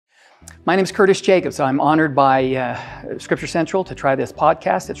My name is Curtis Jacobs. I'm honored by Scripture Central to try this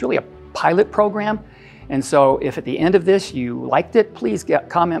podcast. It's really a pilot program. And so if at the end of this you liked it, please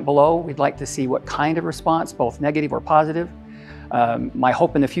comment below. We'd like to see what kind of response, both negative or positive. My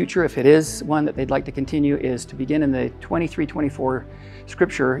hope in the future, if it is one that they'd like to continue, is to begin in the 23-24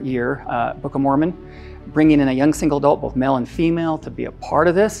 Scripture year, Book of Mormon, bringing in a young single adult, both male and female, to be a part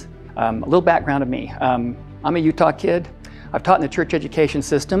of this. A little background of me. I'm a Utah kid. I've taught in the church education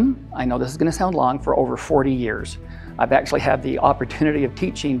system. I know this is going to sound long, for over 40 years. I've actually had the opportunity of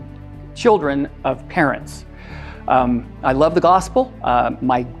teaching children of parents. I love the gospel.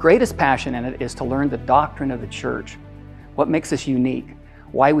 My greatest passion in it is to learn the doctrine of the church, what makes us unique,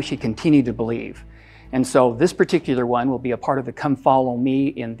 why we should continue to believe. And so this particular one will be a part of the Come Follow Me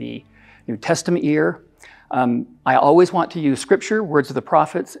in the New Testament year. I always want to use Scripture, words of the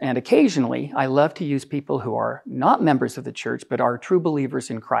prophets, and occasionally I love to use people who are not members of the church but are true believers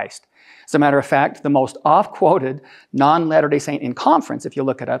in Christ. As a matter of fact, the most oft-quoted non-Latter-day Saint in conference, if you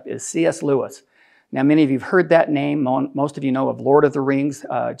look it up, is C.S. Lewis. Now, many of you have heard that name. Most of you know of Lord of the Rings.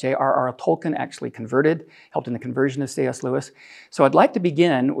 J.R.R. Tolkien actually helped in the conversion of C.S. Lewis. So I'd like to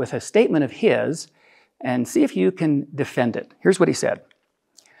begin with a statement of his and see if you can defend it. Here's what he said.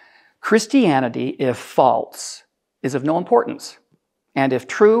 Christianity, if false, is of no importance, and if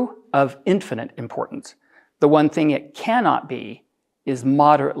true, of infinite importance. The one thing it cannot be is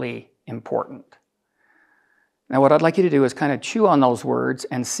moderately important. Now, what I'd like you to do is kind of chew on those words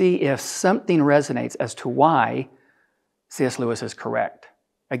and see if something resonates as to why C.S. Lewis is correct.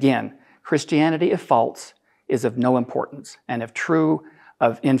 Again, Christianity, if false, is of no importance, and if true,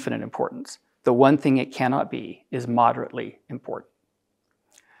 of infinite importance. The one thing it cannot be is moderately important.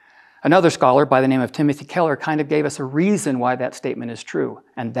 Another scholar by the name of Timothy Keller kind of gave us a reason why that statement is true,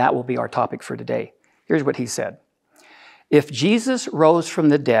 and that will be our topic for today. Here's what he said. If Jesus rose from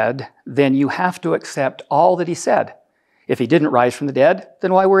the dead, then you have to accept all that he said. If he didn't rise from the dead,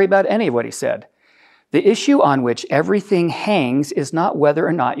 then why worry about any of what he said? The issue on which everything hangs is not whether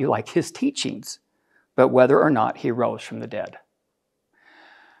or not you like his teachings, but whether or not he rose from the dead.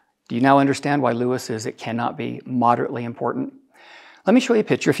 Do you now understand why Lewis says it cannot be moderately important? Let me show you a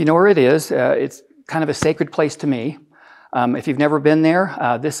picture. If you know where it is, it's kind of a sacred place to me. If you've never been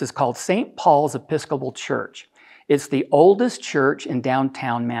there, this is called St. Paul's Episcopal Church. It's the oldest church in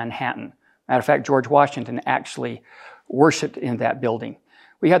downtown Manhattan. Matter of fact, George Washington actually worshiped in that building.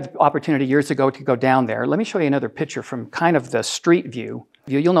 We had the opportunity years ago to go down there. Let me show you another picture from kind of the street view.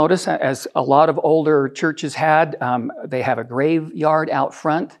 You'll notice, as a lot of older churches had, they have a graveyard out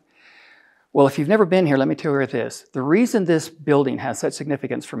front. Well, if you've never been here, let me tell you where it is. The reason this building has such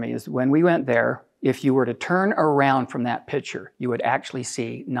significance for me is when we went there, if you were to turn around from that picture, you would actually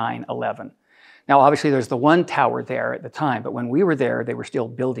see 9/11. Now, obviously, there's the one tower there at the time, but when we were there, they were still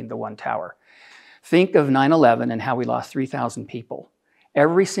building the one tower. Think of 9/11 and how we lost 3,000 people.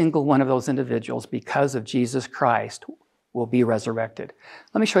 Every single one of those individuals, because of Jesus Christ, will be resurrected.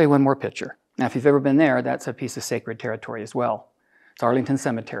 Let me show you one more picture. Now, if you've ever been there, that's a piece of sacred territory as well. It's Arlington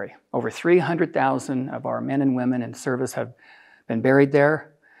Cemetery. Over 300,000 of our men and women in service have been buried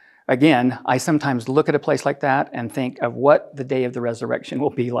there. Again, I sometimes look at a place like that and think of what the day of the resurrection will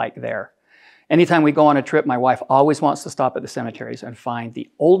be like there. Anytime we go on a trip, my wife always wants to stop at the cemeteries and find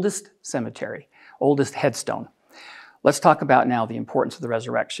the oldest cemetery, oldest headstone. Let's talk about now the importance of the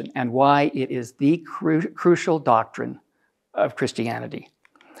resurrection and why it is the crucial doctrine of Christianity.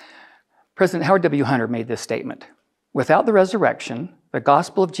 President Howard W. Hunter made this statement. Without the resurrection, the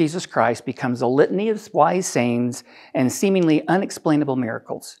gospel of Jesus Christ becomes a litany of wise sayings and seemingly unexplainable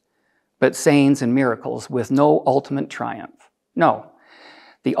miracles, but sayings and miracles with no ultimate triumph. No,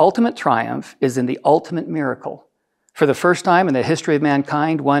 the ultimate triumph is in the ultimate miracle. For the first time in the history of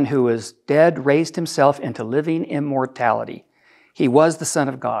mankind, one who was dead raised himself into living immortality. He was the Son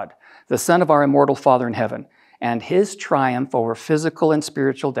of God, the Son of our immortal Father in heaven, and his triumph over physical and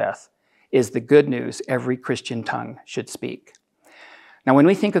spiritual death is the good news every Christian tongue should speak. Now, when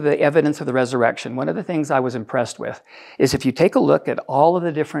we think of the evidence of the resurrection, one of the things I was impressed with is if you take a look at all of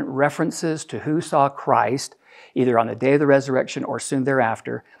the different references to who saw Christ, either on the day of the resurrection or soon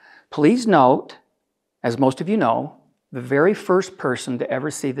thereafter, please note, as most of you know, the very first person to ever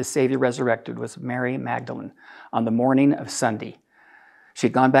see the Savior resurrected was Mary Magdalene on the morning of Sunday.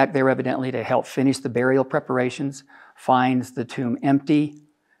 She'd gone back there evidently to help finish the burial preparations, finds the tomb empty,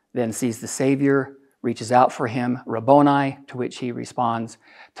 then sees the Savior, reaches out for him, Rabboni, to which he responds,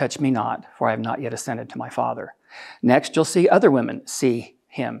 touch me not, for I have not yet ascended to my Father. Next, you'll see other women see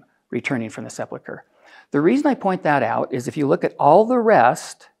him returning from the sepulchre. The reason I point that out is if you look at all the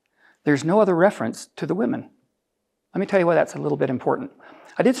rest, there's no other reference to the women. Let me tell you why that's a little bit important.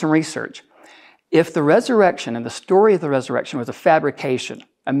 I did some research. If the resurrection and the story of the resurrection was a fabrication,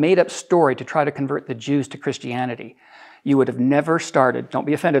 a made-up story to try to convert the Jews to Christianity, you would have never started, don't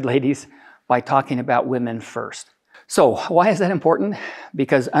be offended, ladies, by talking about women first. So why is that important?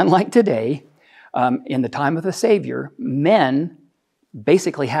 Because unlike today, in the time of the Savior, men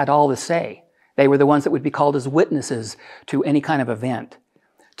basically had all the say. They were the ones that would be called as witnesses to any kind of event.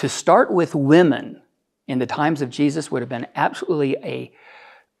 To start with women in the times of Jesus would have been absolutely a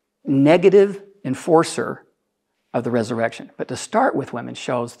negative enforcer of the resurrection. But to start with women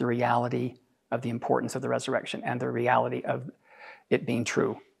shows the reality of the importance of the resurrection and the reality of it being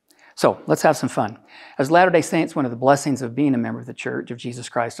true. So let's have some fun. As Latter-day Saints, one of the blessings of being a member of the Church of Jesus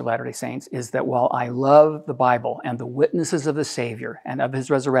Christ of Latter-day Saints is that while I love the Bible and the witnesses of the Savior and of his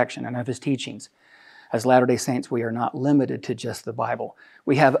resurrection and of his teachings, as Latter-day Saints, we are not limited to just the Bible.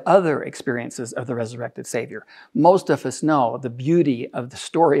 We have other experiences of the resurrected Savior. Most of us know the beauty of the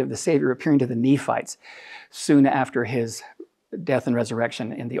story of the Savior appearing to the Nephites soon after his death and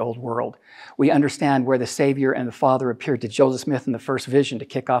resurrection in the old world. We understand where the Savior and the Father appeared to Joseph Smith in the first vision to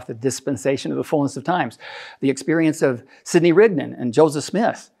kick off the dispensation of the fullness of times. The experience of Sidney Rigdon and Joseph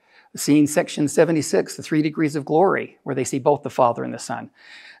Smith, seeing section 76, the 3 degrees of glory, where they see both the Father and the Son.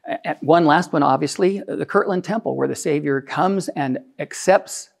 And one last one, obviously, the Kirtland Temple, where the Savior comes and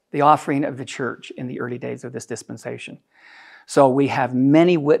accepts the offering of the church in the early days of this dispensation. So we have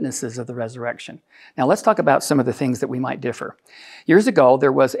many witnesses of the resurrection. Now let's talk about some of the things that we might differ. Years ago,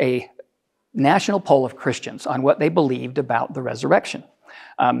 there was a national poll of Christians on what they believed about the resurrection.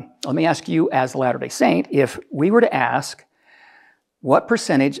 Let me ask you as a Latter-day Saint, if we were to ask what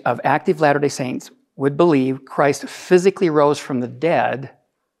percentage of active Latter-day Saints would believe Christ physically rose from the dead,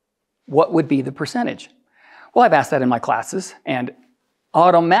 what would be the percentage? Well, I've asked that in my classes, and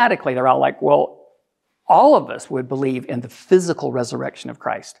automatically they're all like, well, all of us would believe in the physical resurrection of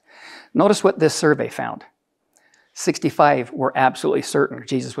Christ. Notice what this survey found. 65 were absolutely certain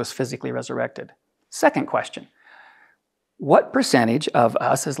Jesus was physically resurrected. Second question, what percentage of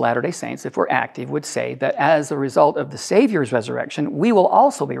us as Latter-day Saints, if we're active, would say that as a result of the Savior's resurrection, we will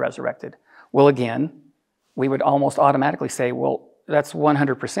also be resurrected? Well, again, we would almost automatically say, well, that's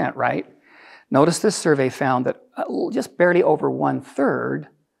 100%, right? Notice this survey found that just barely over 1/3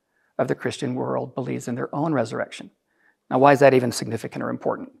 of the Christian world believes in their own resurrection. Now, why is that even significant or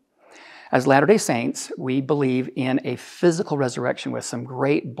important? As Latter-day Saints, we believe in a physical resurrection with some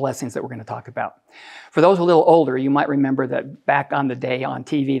great blessings that we're going to talk about. For those a little older, you might remember that back on the day on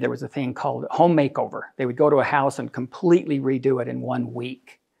TV, there was a thing called home makeover. They would go to a house and completely redo it in 1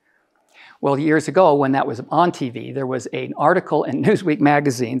 week. Well, years ago, when that was on TV, there was an article in Newsweek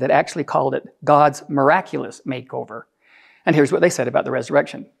Magazine that actually called it God's Miraculous Makeover. And here's what they said about the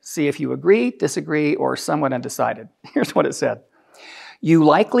resurrection. See if you agree, disagree, or somewhat undecided. Here's what it said. You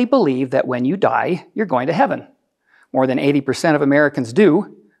likely believe that when you die, you're going to heaven. More than 80% of Americans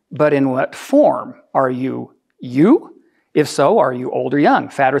do, but in what form? Are you you? If so, are you old or young,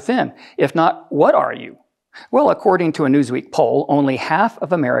 fat or thin? If not, what are you? Well, according to a Newsweek poll, only half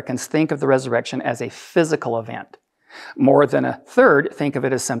of Americans think of the resurrection as a physical event. More than 1/3 think of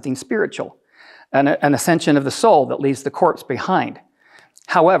it as something spiritual, an ascension of the soul that leaves the corpse behind.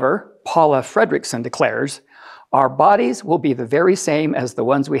 However, Paula Fredrickson declares, our bodies will be the very same as the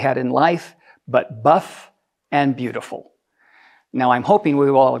ones we had in life, but buff and beautiful. Now, I'm hoping we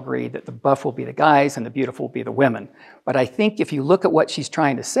will all agree that the buff will be the guys and the beautiful will be the women. But I think if you look at what she's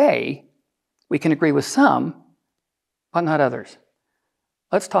trying to say, we can agree with some, but not others.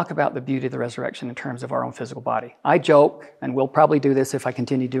 Let's talk about the beauty of the resurrection in terms of our own physical body. I joke, and we'll probably do this if I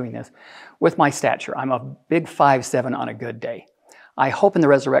continue doing this, with my stature. I'm a big 5'7" on a good day. I hope in the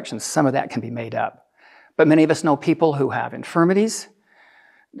resurrection some of that can be made up. But many of us know people who have infirmities,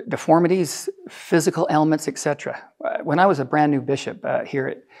 deformities, physical ailments, etc. When I was a brand new bishop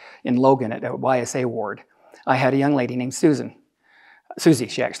here in Logan at YSA Ward, I had a young lady named Susie,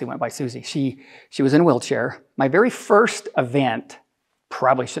 she actually went by Susie. She was in a wheelchair. My very first event,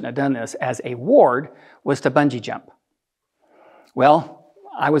 probably shouldn't have done this, as a ward, was to bungee jump. Well,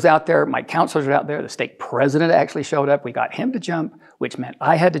 I was out there, my counselors were out there, the stake president actually showed up. We got him to jump, which meant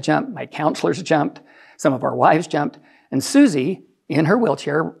I had to jump, my counselors jumped, some of our wives jumped, and Susie, in her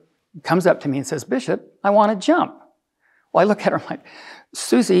wheelchair, comes up to me and says, Bishop, I want to jump. Well, I look at her, I'm like,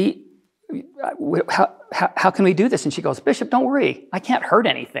 Susie, how can we do this? And she goes, Bishop, don't worry, I can't hurt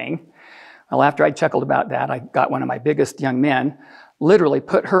anything. Well, after I chuckled about that, I got one of my biggest young men, literally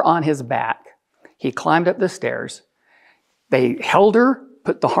put her on his back. He climbed up the stairs. They held her,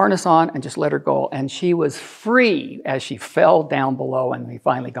 put the harness on, and just let her go. And she was free as she fell down below, and we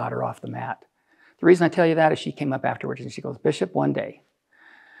finally got her off the mat. The reason I tell you that is she came up afterwards and she goes, Bishop, one day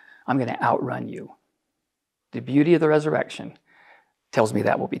I'm going to outrun you. The beauty of the resurrection tells me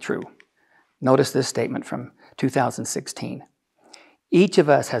that will be true. Notice this statement from 2016. Each of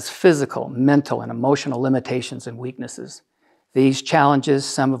us has physical, mental, and emotional limitations and weaknesses. These challenges,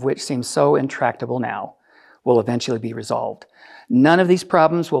 some of which seem so intractable now, will eventually be resolved. None of these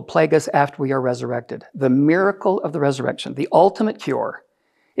problems will plague us after we are resurrected. The miracle of the resurrection, the ultimate cure,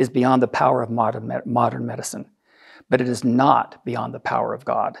 is beyond the power of modern medicine, but it is not beyond the power of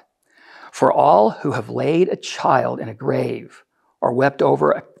God. For all who have laid a child in a grave, or wept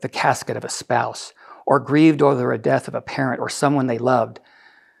over the casket of a spouse, or grieved over a death of a parent or someone they loved,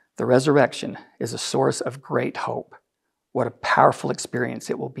 the resurrection is a source of great hope. What a powerful experience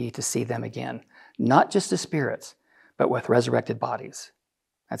it will be to see them again, not just as spirits, but with resurrected bodies.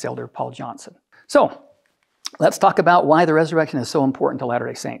 That's Elder Paul Johnson. So, let's talk about why the resurrection is so important to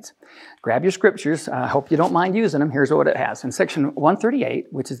Latter-day Saints. Grab your scriptures. I hope you don't mind using them. Here's what it has. In section 138,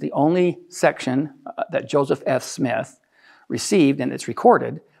 which is the only section that Joseph F. Smith received, and it's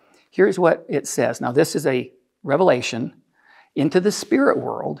recorded, here's what it says. Now, this is a revelation into the spirit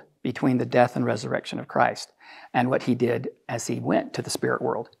world between the death and resurrection of Christ and what he did as he went to the spirit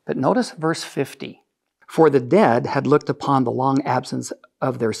world. But notice verse 50. For the dead had looked upon the long absence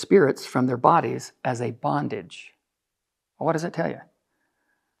of their spirits from their bodies as a bondage. Well, what does it tell you?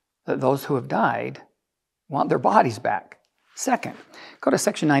 That those who have died want their bodies back. Second, go to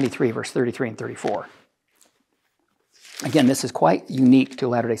section 93, verse 33 and 34. Again, this is quite unique to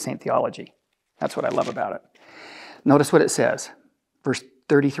Latter-day Saint theology. That's what I love about it. Notice what it says, verse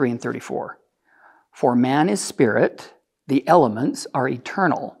 33 and 34. For man is spirit, the elements are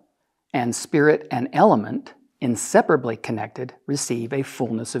eternal, and spirit and element, inseparably connected, receive a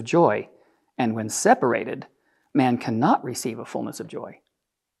fullness of joy. And when separated, man cannot receive a fullness of joy.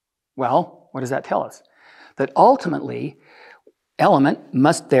 Well, what does that tell us? That ultimately, element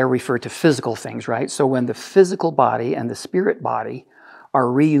must there refer to physical things, right? So when the physical body and the spirit body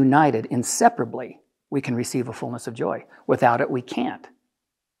are reunited inseparably, we can receive a fullness of joy. Without it, we can't.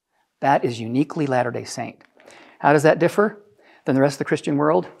 That is uniquely Latter-day Saint. How does that differ than the rest of the Christian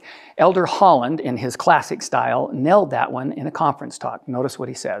world? Elder Holland, in his classic style, nailed that one in a conference talk. Notice what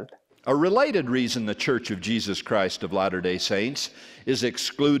he said. A related reason the Church of Jesus Christ of Latter-day Saints is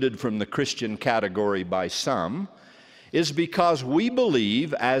excluded from the Christian category by some is because we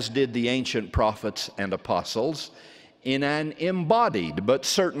believe, as did the ancient prophets and apostles, in an embodied but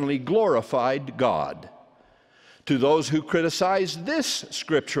certainly glorified God. To those who criticize this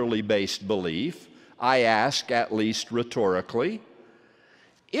scripturally based belief, I ask, at least rhetorically,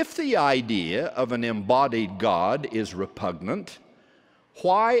 if the idea of an embodied God is repugnant,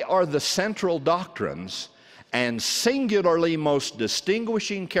 why are the central doctrines and singularly most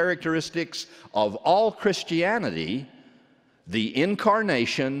distinguishing characteristics of all Christianity the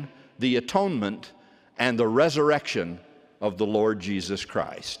incarnation, the atonement, and the resurrection of the Lord Jesus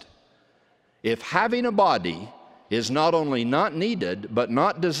Christ? If having a body is not only not needed, but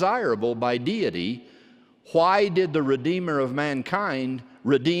not desirable by deity, why did the Redeemer of mankind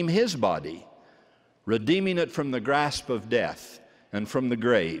redeem his body, redeeming it from the grasp of death and from the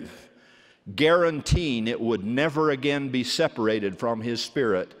grave, guaranteeing it would never again be separated from his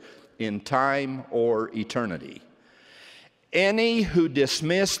spirit in time or eternity? Any who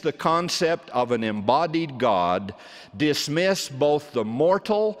dismiss the concept of an embodied God dismiss both the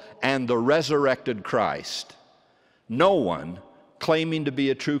mortal and the resurrected Christ. No one claiming to be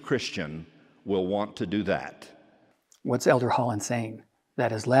a true Christian will want to do that. What's Elder Holland saying?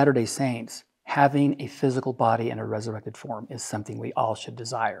 That as Latter-day Saints, having a physical body in a resurrected form is something we all should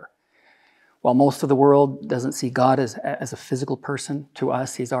desire. While most of the world doesn't see God as a physical person, to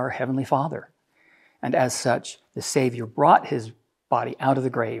us, he's our Heavenly Father. And as such, the Savior brought his body out of the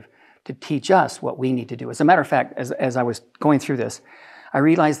grave to teach us what we need to do. As a matter of fact, as I was going through this, I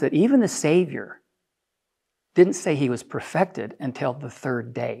realized that even the Savior didn't say he was perfected until the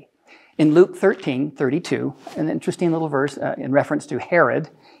third day. In Luke 13:32, an interesting little verse in reference to Herod,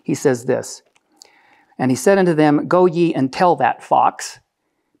 he says this, "And he said unto them, Go ye and tell that fox,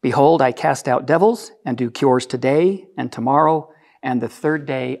 Behold, I cast out devils and do cures today and tomorrow, and the third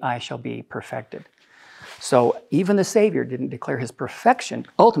day I shall be perfected." So even the Savior didn't declare his perfection,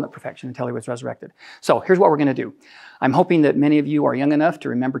 ultimate perfection, until he was resurrected. So here's what we're going to do. I'm hoping that many of you are young enough to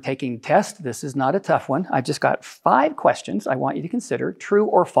remember taking tests. This is not a tough one. I've just got 5 questions I want you to consider, true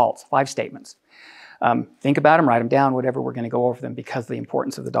or false, 5 statements. Think about them, write them down, whatever. We're going to go over them because of the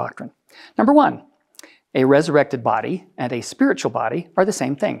importance of the doctrine. Number 1, a resurrected body and a spiritual body are the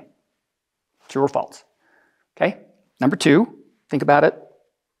same thing. True or false? Okay. Number 2, think about it.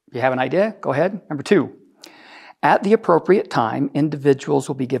 If you have an idea, go ahead. Number 2, At the appropriate time, individuals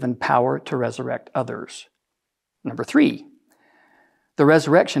will be given power to resurrect others. Number 3, the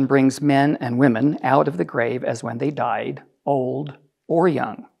resurrection brings men and women out of the grave as when they died, old or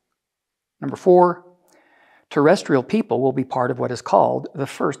young. Number 4, terrestrial people will be part of what is called the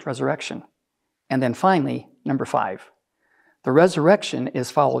first resurrection. And then finally, number 5, the resurrection is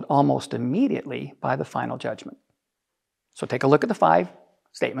followed almost immediately by the final judgment. So take a look at the 5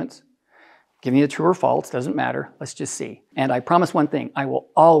 statements. Give me a true or false, doesn't matter. Let's just see. And I promise one thing, I will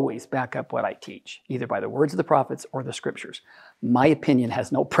always back up what I teach, either by the words of the prophets or the scriptures. My opinion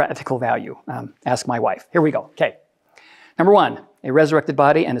has no practical value. Ask my wife. Here we go. Okay. Number 1, a resurrected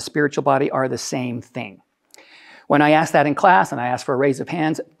body and a spiritual body are the same thing. When I ask that in class and I ask for a raise of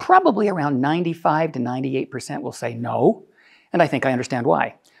hands, probably around 95 to 98% will say no, and I think I understand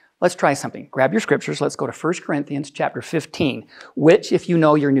why. Let's try something. Grab your scriptures. Let's go to 1 Corinthians chapter 15, which, if you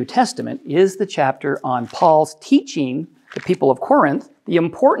know your New Testament, is the chapter on Paul's teaching the people of Corinth the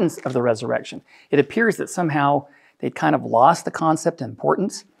importance of the resurrection. It appears that somehow they'd kind of lost the concept and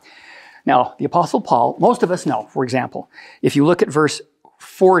importance. Now, the Apostle Paul, most of us know, for example, if you look at verse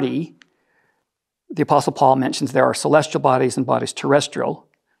 40, the Apostle Paul mentions there are celestial bodies and bodies terrestrial,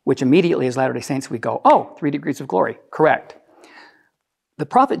 which immediately as Latter-day Saints we go, oh, 3 degrees of glory. Correct. The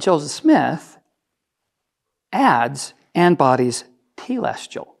prophet Joseph Smith adds and bodies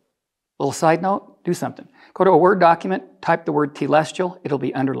telestial. Little side note, do something. Go to a Word document, type the word telestial, it'll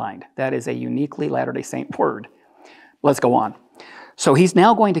be underlined. That is a uniquely Latter-day Saint word. Let's go on. So he's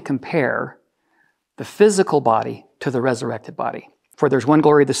now going to compare the physical body to the resurrected body. For there's one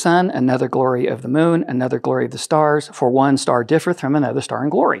glory of the sun, another glory of the moon, another glory of the stars, for one star differeth from another star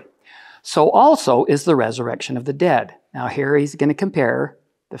in glory. So also is the resurrection of the dead. Now here he's going to compare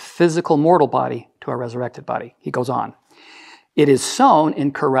the physical mortal body to a resurrected body. He goes on. It is sown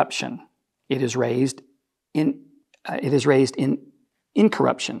in corruption. It is raised in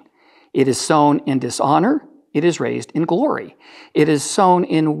incorruption. It is sown in dishonor. It is raised in glory. It is sown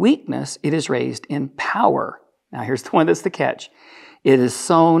in weakness. It is raised in power. Now here's the one that's the catch. It is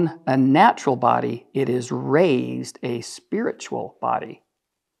sown a natural body. It is raised a spiritual body.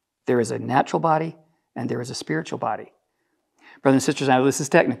 There is a natural body and there is a spiritual body. Brothers and sisters, I know this is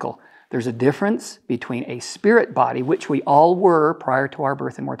technical. There's a difference between a spirit body, which we all were prior to our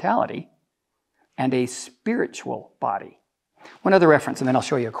birth and mortality, and a spiritual body. One other reference, and then I'll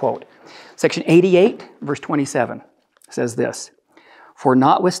show you a quote. Section 88, verse 27 says this, for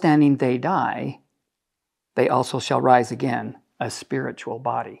notwithstanding they die, they also shall rise again, a spiritual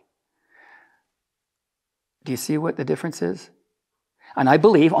body. Do you see what the difference is? And I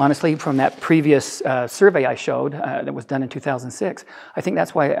believe, honestly, from that previous survey I showed that was done in 2006, I think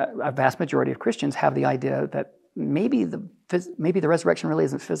that's why a vast majority of Christians have the idea that maybe the resurrection really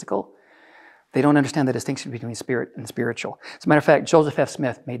isn't physical. They don't understand the distinction between spirit and spiritual. As a matter of fact, Joseph F.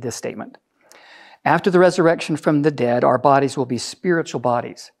 Smith made this statement. After the resurrection from the dead, our bodies will be spiritual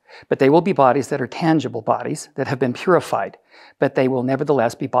bodies, but they will be bodies that are tangible bodies that have been purified, but they will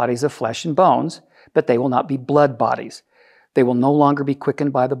nevertheless be bodies of flesh and bones, but they will not be blood bodies. They will no longer be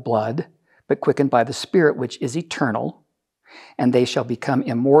quickened by the blood, but quickened by the Spirit, which is eternal, and they shall become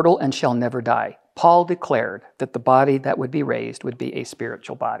immortal and shall never die. Paul declared that the body that would be raised would be a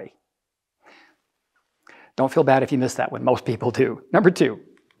spiritual body. Don't feel bad if you miss that one. Most people do. Number 2,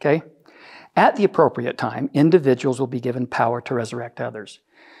 okay? At the appropriate time, individuals will be given power to resurrect others.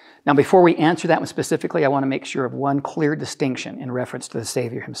 Now, before we answer that one specifically, I want to make sure of one clear distinction in reference to the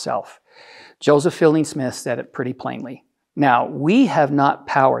Savior himself. Joseph Fielding Smith said it pretty plainly. Now, we have not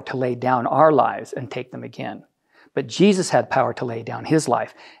power to lay down our lives and take them again. But Jesus had power to lay down his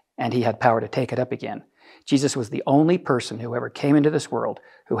life, and he had power to take it up again. Jesus was the only person who ever came into this world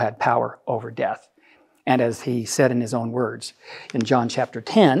who had power over death. And as he said in his own words, in John chapter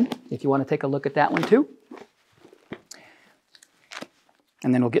 10, if you want to take a look at that one too.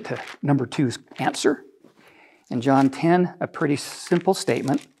 And then we'll get to number 2's answer. In John 10, a pretty simple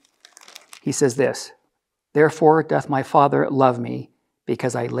statement. He says this, therefore doth my Father love me,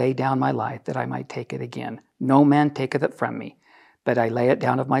 because I lay down my life that I might take it again. No man taketh it from me, but I lay it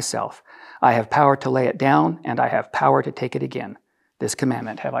down of myself. I have power to lay it down, and I have power to take it again. This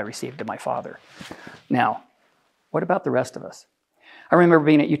commandment have I received of my Father. Now, what about the rest of us? I remember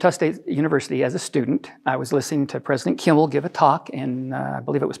being at Utah State University as a student. I was listening to President Kimmel give a talk in, I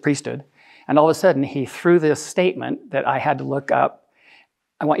believe it was priesthood, and all of a sudden he threw this statement that I had to look up.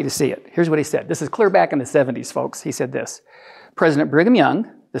 I want you to see it. Here's what he said. This is clear back in the 70s, folks. He said this, President Brigham Young,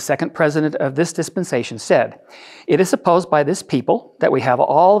 the second president of this dispensation, said, it is supposed by this people that we have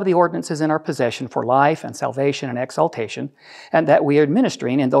all of the ordinances in our possession for life and salvation and exaltation, and that we are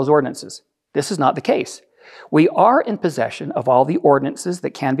administering in those ordinances. This is not the case. We are in possession of all the ordinances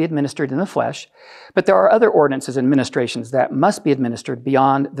that can be administered in the flesh, but there are other ordinances and ministrations that must be administered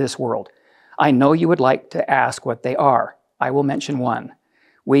beyond this world. I know you would like to ask what they are. I will mention one.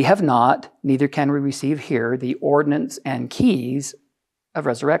 We have not, neither can we receive here, the ordinance and keys of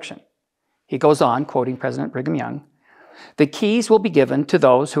resurrection. He goes on, quoting President Brigham Young, the keys will be given to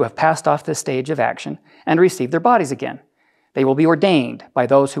those who have passed off this stage of action and received their bodies again. They will be ordained by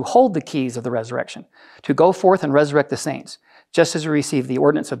those who hold the keys of the resurrection to go forth and resurrect the saints, just as we receive the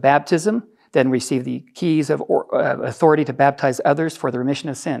ordinance of baptism, then receive the keys of authority to baptize others for the remission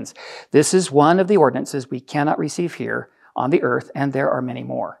of sins. This is one of the ordinances we cannot receive here on the earth, and there are many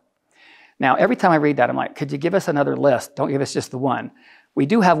more. Now, every time I read that, I'm like, could you give us another list? Don't give us just the one. We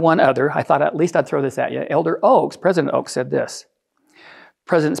do have one other. I thought at least I'd throw this at you. Elder Oaks, President Oaks said this.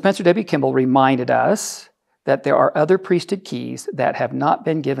 President Spencer W. Kimball reminded us that there are other priesthood keys that have not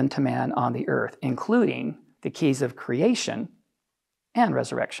been given to man on the earth, including the keys of creation and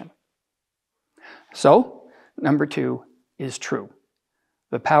resurrection. So, number 2 is true.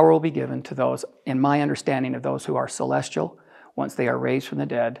 The power will be given to those, in my understanding of those who are celestial, once they are raised from the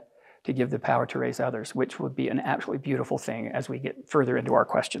dead, to give the power to raise others, which would be an absolutely beautiful thing as we get further into our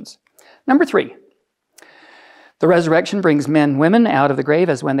questions. Number 3, the resurrection brings men and women out of the grave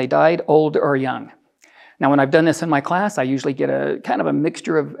as when they died, old or young. Now, when I've done this in my class, I usually get a kind of a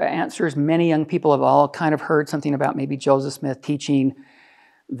mixture of answers. Many young people have all kind of heard something about maybe Joseph Smith teaching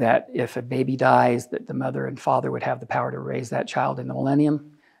that if a baby dies, that the mother and father would have the power to raise that child in the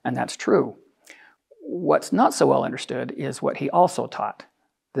millennium, and that's true. What's not so well understood is what he also taught.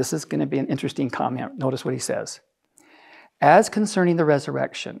 This is going to be an interesting comment. Notice what he says. As concerning the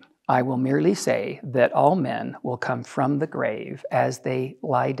resurrection, I will merely say that all men will come from the grave as they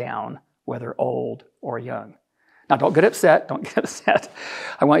lie down, whether old or young. Now, don't get upset. Don't get upset.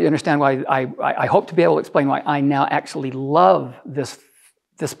 I want you to understand why I hope to be able to explain why I now actually love this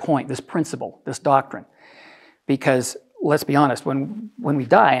point, this principle, this doctrine. Because let's be honest, when we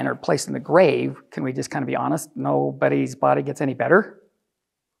die and are placed in the grave, can we just kind of be honest? Nobody's body gets any better.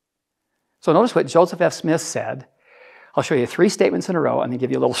 So notice what Joseph F. Smith said. I'll show you 3 statements in a row and then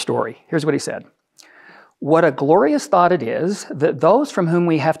give you a little story. Here's what he said. What a glorious thought it is that those from whom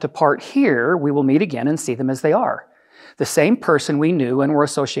we have to part here, we will meet again and see them as they are. The same person we knew and were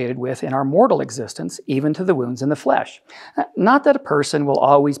associated with in our mortal existence, even to the wounds in the flesh. Not that a person will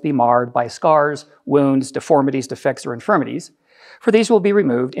always be marred by scars, wounds, deformities, defects, or infirmities, for these will be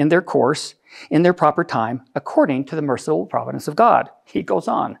removed in their course, in their proper time, according to the merciful providence of God. He goes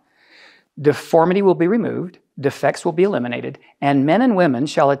on. Deformity will be removed, defects will be eliminated, and men and women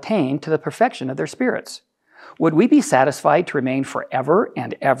shall attain to the perfection of their spirits. Would we be satisfied to remain forever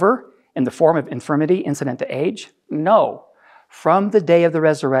and ever in the form of infirmity incident to age? No. From the day of the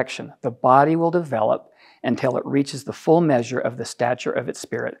resurrection, the body will develop until it reaches the full measure of the stature of its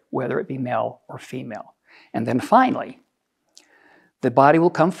spirit, whether it be male or female. And then finally, the body will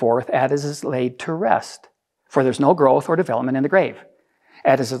come forth as it is laid to rest, for there's no growth or development in the grave.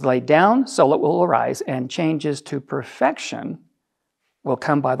 As it is laid down, so it will arise, and changes to perfection will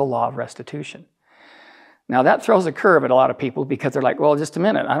come by the law of restitution. Now that throws a curve at a lot of people because they're like, well, just a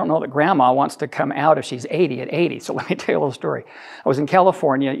minute, I don't know that grandma wants to come out if she's 80 at 80. So let me tell you a little story. I was in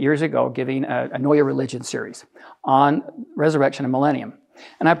California years ago giving a Know Your Religion series on resurrection and millennium.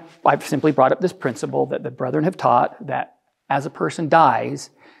 And I've simply brought up this principle that the brethren have taught that as a person dies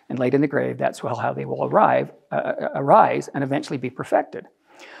and laid in the grave, that's how they will arise and eventually be perfected.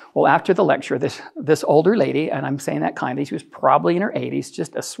 Well, after the lecture, this older lady, and I'm saying that kindly, she was probably in her 80s,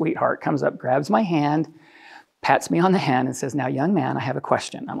 just a sweetheart, comes up, grabs my hand, pats me on the hand and says, now, young man, I have a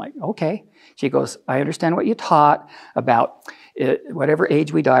question. I'm like, okay. She goes, I understand what you taught about whatever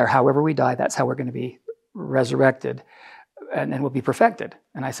age we die or however we die, that's how we're going to be resurrected and then we'll be perfected.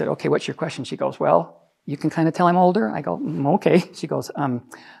 And I said, okay, what's your question? She goes, well, you can kind of tell I'm older. I go, okay. She goes,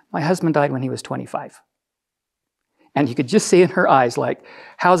 my husband died when he was 25. And you could just see in her eyes, like,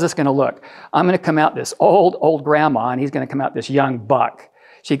 how's this going to look? I'm going to come out this old grandma, and he's going to come out this young buck.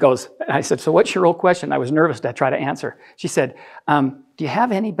 She goes, and I said, so what's your old question? I was nervous to try to answer. She said, do you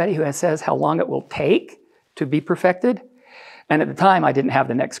have anybody who says how long it will take to be perfected? And at the time, I didn't have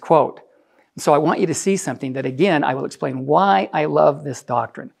the next quote. So I want you to see something that, again, I will explain why I love this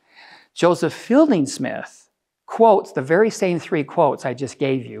doctrine. Joseph Fielding Smith quotes the very same 3 quotes I just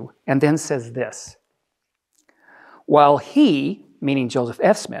gave you, and then says this. While he, meaning Joseph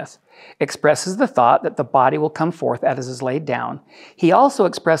F. Smith, expresses the thought that the body will come forth as is laid down, he also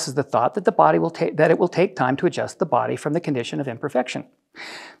expresses the thought that it will take time to adjust the body from the condition of imperfection.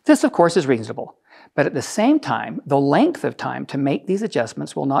 This, of course, is reasonable, but at the same time, the length of time to make these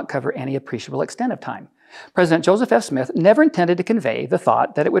adjustments will not cover any appreciable extent of time. President Joseph F. Smith never intended to convey the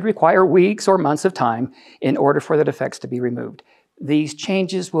thought that it would require weeks or months of time in order for the defects to be removed. These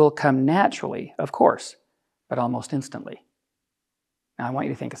changes will come naturally, of course, but almost instantly. Now, I want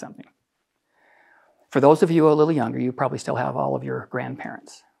you to think of something. For those of you a little younger, you probably still have all of your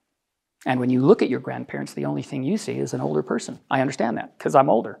grandparents. And when you look at your grandparents, the only thing you see is an older person. I understand that, because I'm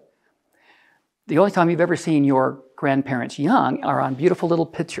older. The only time you've ever seen your grandparents young are on beautiful little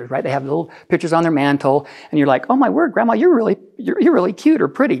pictures, right? They have little pictures on their mantle, and you're like, oh my word, Grandma, you're really cute or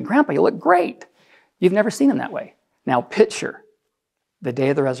pretty. Grandpa, you look great. You've never seen them that way. Now picture the day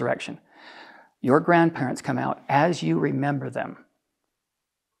of the resurrection. Your grandparents come out as you remember them,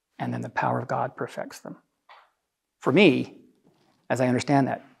 and then the power of God perfects them. For me, as I understand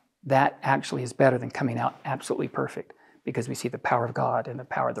that, that actually is better than coming out absolutely perfect, because we see the power of God and the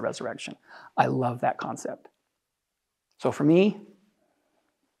power of the resurrection. I love that concept. So for me,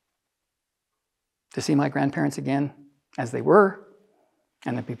 to see my grandparents again as they were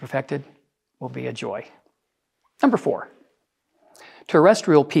and to be perfected will be a joy. Number 4,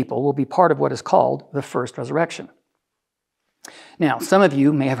 terrestrial people will be part of what is called the first resurrection. Now, some of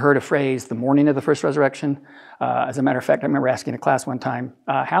you may have heard a phrase, the morning of the first resurrection. As a matter of fact, I remember asking a class one time,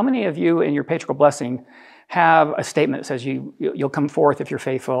 how many of you in your patriarchal blessing have a statement that says you'll come forth if you're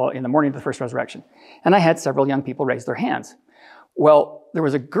faithful in the morning of the first resurrection? And I had several young people raise their hands. Well, there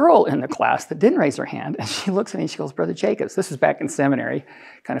was a girl in the class that didn't raise her hand, and she looks at me and she goes, Brother Jacobs, this is back in seminary,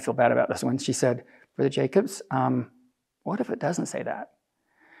 kind of feel bad about this one. She said, Brother Jacobs, what if it doesn't say that?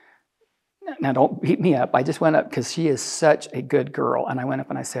 Now, don't beat me up. I just went up because she is such a good girl. And I went up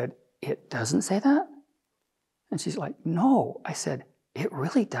and I said, it doesn't say that? And she's like, no. I said, it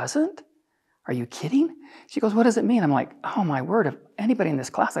really doesn't? Are you kidding? She goes, what does it mean? I'm like, oh my word, if anybody in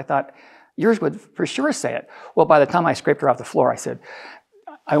this class, I thought yours would for sure say it. Well, by the time I scraped her off the floor, I said,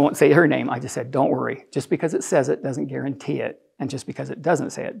 I won't say her name. I just said, don't worry. Just because it says it doesn't guarantee it. And just because it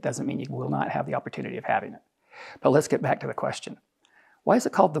doesn't say it doesn't mean you will not have the opportunity of having it. But let's get back to the question. Why is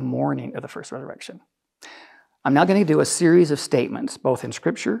it called the morning of the first resurrection? I'm now going to do a series of statements, both in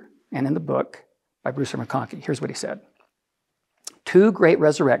Scripture and in the book by Bruce McConkie. Here's what he said. 2 great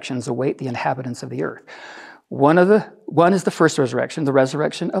resurrections await the inhabitants of the earth. One is the first resurrection, the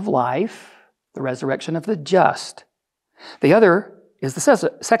resurrection of life, the resurrection of the just. The other is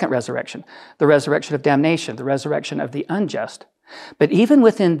the second resurrection, the resurrection of damnation, the resurrection of the unjust. But even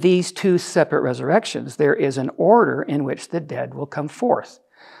within these 2 separate resurrections, there is an order in which the dead will come forth.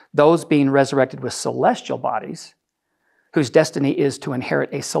 Those being resurrected with celestial bodies, whose destiny is to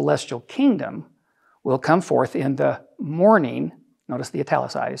inherit a celestial kingdom, will come forth in the morning, notice the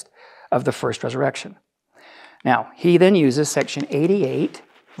italicized, of the first resurrection. Now, he then uses section 88,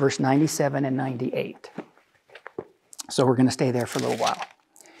 verse 97 and 98. So we're going to stay there for a little while.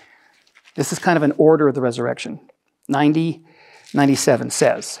 This is kind of an order of the resurrection. 97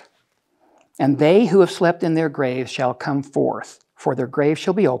 says, and they who have slept in their graves shall come forth, for their graves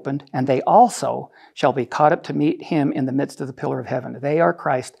shall be opened, and they also shall be caught up to meet him in the midst of the pillar of heaven. They are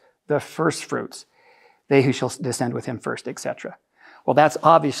Christ, the first fruits, they who shall descend with him first, etc. Well, that's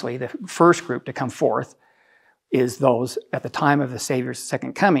obviously the first group to come forth is those at the time of the Savior's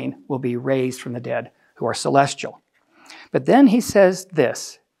second coming will be raised from the dead who are celestial. But then he says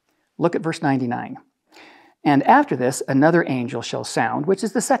this, look at verse 99. And after this, another angel shall sound, which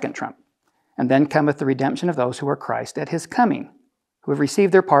is the second trump. And then cometh the redemption of those who are Christ at his coming, who have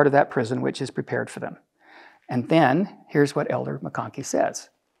received their part of that prison which is prepared for them. And then, here's what Elder McConkie says.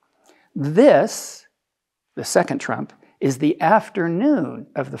 This, the second trump, is the afternoon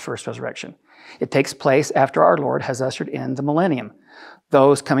of the first resurrection. It takes place after our Lord has ushered in the millennium.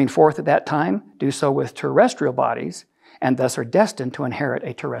 Those coming forth at that time do so with terrestrial bodies, and thus are destined to inherit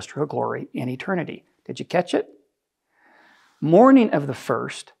a terrestrial glory in eternity. Did you catch it? Morning of the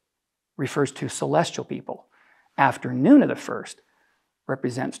first refers to celestial people. Afternoon of the first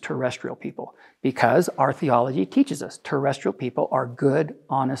represents terrestrial people, because our theology teaches us terrestrial people are good,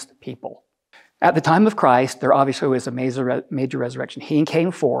 honest people. At the time of Christ, there obviously was a major resurrection. He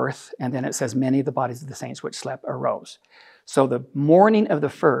came forth, and then it says many of the bodies of the saints which slept arose. So the morning of the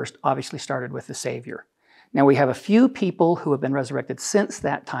first obviously started with the Savior. Now we have a few people who have been resurrected since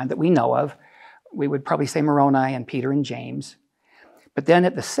that time that we know of. We would probably say Moroni and Peter and James. But then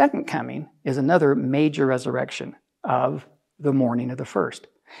at the second coming is another major resurrection of the morning of the first.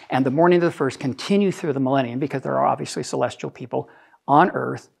 And the morning of the first continue through the millennium because there are obviously celestial people on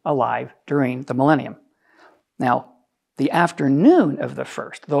earth alive during the millennium. Now, the afternoon of the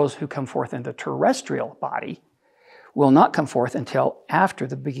first, those who come forth in the terrestrial body, will not come forth until after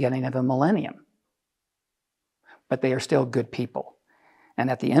the beginning of the millennium. But they are still good people.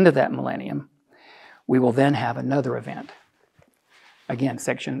 And at the end of that millennium, We will then have another event. Again,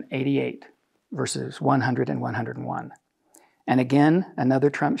 section 88, verses 100 and 101. And again, another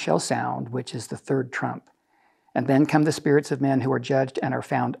trump shall sound, which is the third trump. And then come the spirits of men who are judged and are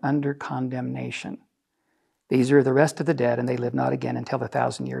found under condemnation. These are the rest of the dead, and they live not again until the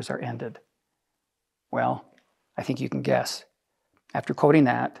 1,000 years are ended. Well, I think you can guess. After quoting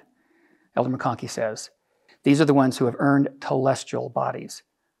that, Elder McConkie says, these are the ones who have earned telestial bodies,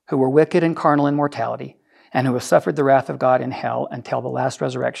 who were wicked and carnal in mortality, and who have suffered the wrath of God in hell until the last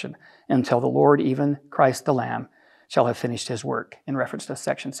resurrection, until the Lord, even Christ the Lamb, shall have finished his work, in reference to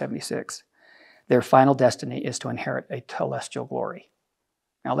section 76. Their final destiny is to inherit a telestial glory.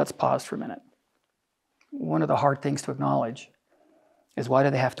 Now let's pause for a minute. One of the hard things to acknowledge is, why do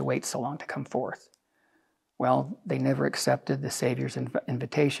they have to wait so long to come forth? Well, they never accepted the Savior's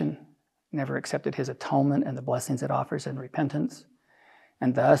invitation, never accepted his atonement and the blessings it offers in repentance.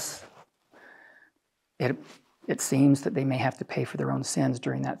 And thus, it seems that they may have to pay for their own sins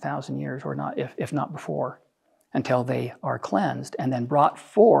during that 1,000 years, or not, if not before, until they are cleansed and then brought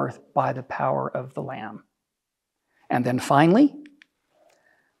forth by the power of the Lamb. And then finally,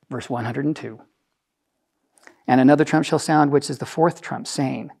 verse 102. And another trump shall sound, which is the fourth trump,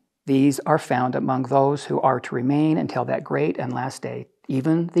 saying, these are found among those who are to remain until that great and last day,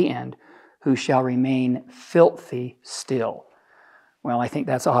 even the end, who shall remain filthy still. Well, I think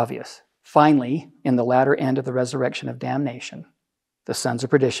that's obvious. Finally, in the latter end of the resurrection of damnation, the sons of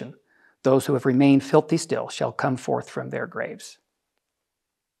perdition, those who have remained filthy still, shall come forth from their graves.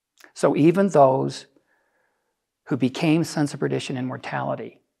 So even those who became sons of perdition in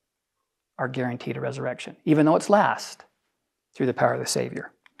mortality are guaranteed a resurrection, even though it's last, through the power of the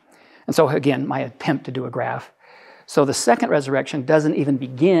Savior. And so again, my attempt to do a graph. So the second resurrection doesn't even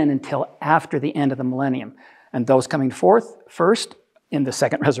begin until after the end of the millennium. And those coming forth first in the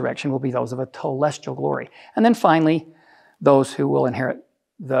second resurrection will be those of a telestial glory. And then finally, those who will inherit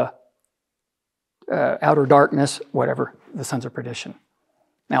the outer darkness, whatever, the sons of perdition.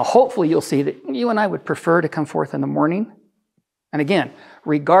 Now, hopefully you'll see that you and I would prefer to come forth in the morning. And again,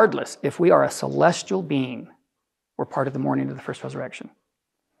 regardless, if we are a celestial being, we're part of the morning of the first resurrection.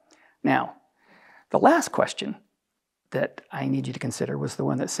 Now, the last question that I need you to consider was the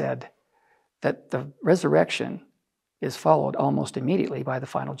one that said that the resurrection is followed almost immediately by the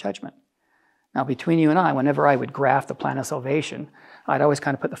final judgment. Now, between you and I, whenever I would graph the plan of salvation, I'd always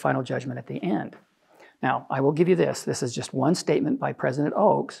kind of put the final judgment at the end. Now, I will give you this. This is just one statement by President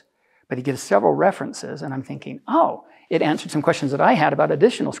Oaks, but he gives several references, and I'm thinking, oh, it answered some questions that I had about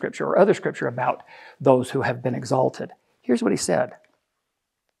additional scripture or other scripture about those who have been exalted. Here's what he said.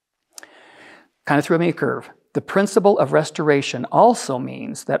 Kind of threw me a curve. The principle of restoration also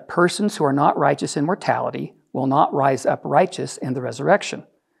means that persons who are not righteous in mortality will not rise up righteous in the resurrection.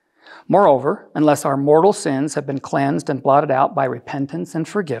 Moreover, unless our mortal sins have been cleansed and blotted out by repentance and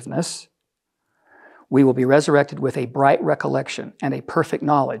forgiveness, we will be resurrected with a bright recollection and a perfect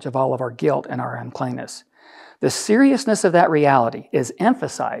knowledge of all of our guilt and our uncleanness. The seriousness of that reality is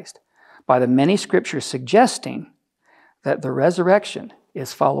emphasized by the many scriptures suggesting that the resurrection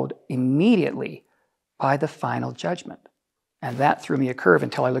is followed immediately by the final judgment. And that threw me a curve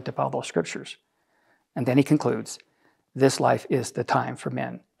until I looked up all those scriptures. And then he concludes, this life is the time for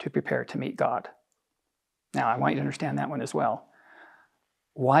men to prepare to meet God. Now, I want you to understand that one as well.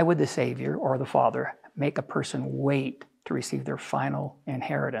 Why would the Savior or the Father make a person wait to receive their final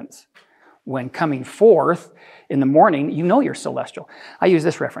inheritance? When coming forth in the morning, you know you're celestial. I use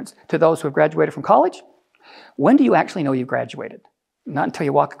this reference to those who have graduated from college. When do you actually know you graduated? Not until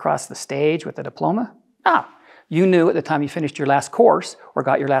you walk across the stage with a diploma. You knew at the time you finished your last course or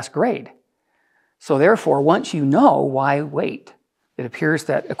got your last grade. So therefore, once you know, why wait? It appears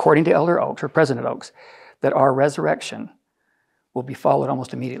that according to Elder Oaks, or President Oaks, that our resurrection will be followed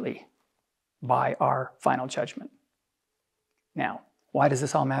almost immediately by our final judgment. Now, why does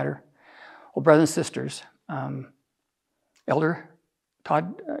this all matter? Well, brothers and sisters, Elder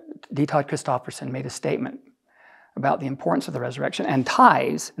D. Todd Christofferson made a statement about the importance of the resurrection and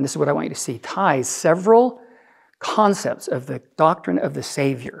ties, and this is what I want you to see, ties several concepts of the doctrine of the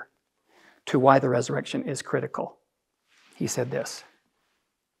Savior to why the resurrection is critical. He said this: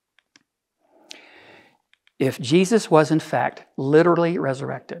 if Jesus was in fact literally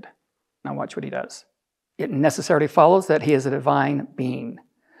resurrected, now watch what he does. It necessarily follows that he is a divine being.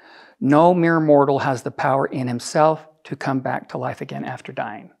 No mere mortal has the power in himself to come back to life again after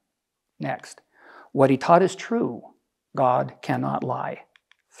dying. Next, what he taught is true. God cannot lie.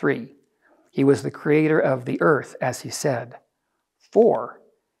 3, he was the creator of the earth, as he said. 4,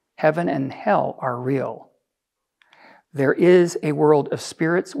 heaven and hell are real. There is a world of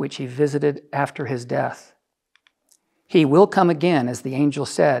spirits which he visited after his death. He will come again, as the angel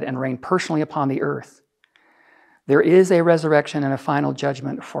said, and reign personally upon the earth. There is a resurrection and a final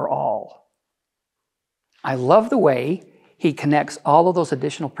judgment for all. I love the way he connects all of those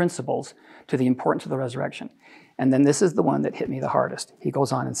additional principles to the importance of the resurrection. And then this is the one that hit me the hardest. He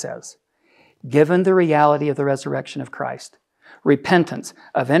goes on and says, given the reality of the resurrection of Christ, repentance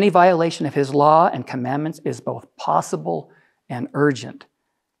of any violation of his law and commandments is both possible and urgent.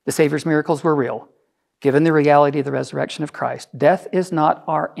 The Savior's miracles were real. Given the reality of the resurrection of Christ, death is not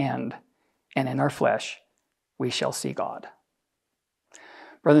our end, and in our flesh we shall see God.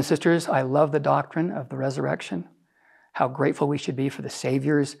 Brothers and sisters, I love the doctrine of the resurrection, how grateful we should be for the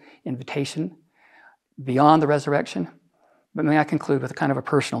Savior's invitation beyond the resurrection. But may I conclude with a kind of a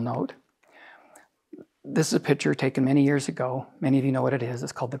personal note. This is a picture taken many years ago. Many of you know what it is.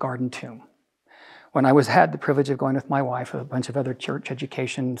 It's called the Garden Tomb. When I had the privilege of going with my wife, a bunch of other church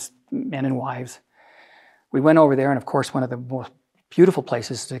education men and wives, we went over there, and of course, one of the most beautiful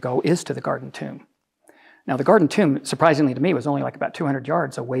places to go is to the Garden Tomb. Now, the Garden Tomb, surprisingly to me, was only like about 200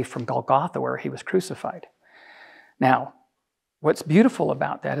 yards away from Golgotha, where he was crucified. Now, what's beautiful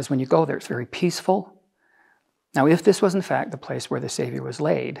about that is when you go there, it's very peaceful. Now, if this was in fact the place where the Savior was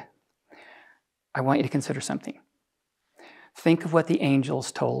laid, I want you to consider something. Think of what the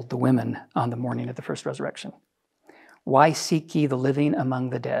angels told the women on the morning of the first resurrection. Why seek ye the living among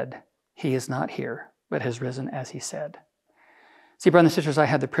the dead? He is not here, but has risen as he said. See, brothers and sisters, I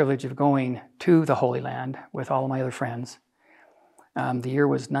had the privilege of going to the Holy Land with all of my other friends. The year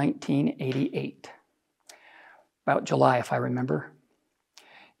was 1988, about July, if I remember.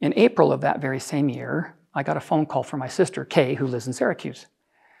 In April of that very same year, I got a phone call from my sister, Kay, who lives in Syracuse.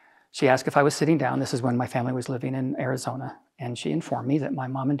 She asked if I was sitting down. This is when my family was living in Arizona. And she informed me that my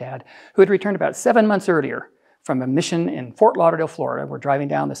mom and dad, who had returned about 7 months earlier from a mission in Fort Lauderdale, Florida, were driving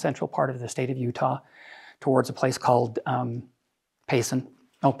down the central part of the state of Utah towards a place called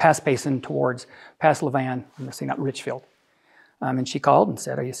past Payson towards past Levan, I'm missing out Richfield. And she called and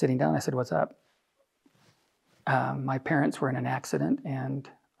said, are you sitting down? I said, what's up? My parents were in an accident, and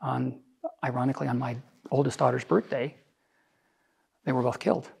ironically, on my oldest daughter's birthday, they were both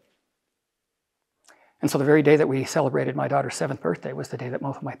killed. And so the very day that we celebrated my daughter's 7th birthday was the day that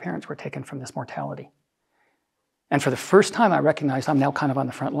both of my parents were taken from this mortality. And for the first time, I recognized I'm now kind of on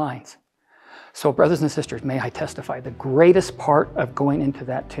the front lines. So brothers and sisters, may I testify, the greatest part of going into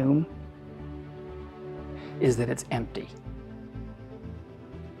that tomb is that it's empty.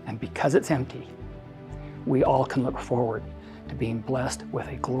 And because it's empty, we all can look forward to being blessed with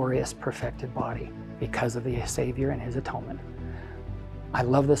a glorious, perfected body because of the Savior and his atonement. I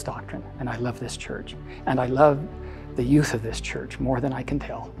love this doctrine, and I love this church, and I love the youth of this church more than I can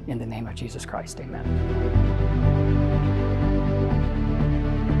tell. In the name of Jesus Christ, amen.